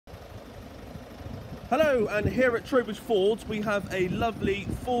Hello, and here at Trowbridge Ford we have a lovely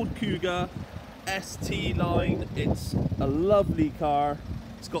Ford Kuga ST line. It's a lovely car.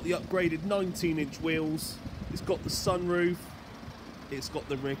 It's got the upgraded 19-inch wheels, it's got the sunroof, it's got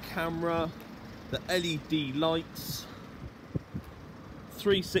the rear camera, the LED lights,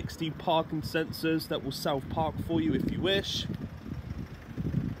 360 parking sensors that will self-park for you if you wish.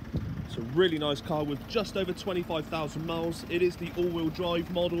 It's a really nice car with just over 25,000 miles. It is the all-wheel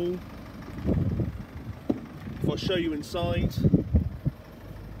drive model. If I show you inside,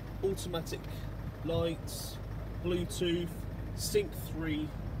 automatic lights, Bluetooth, Sync 3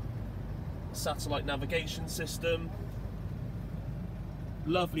 satellite navigation system,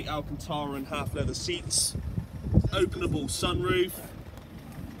 lovely Alcantara and half leather seats, openable sunroof.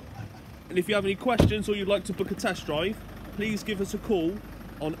 And if you have any questions or you'd like to book a test drive, please give us a call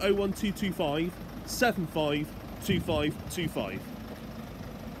on 01225 752525.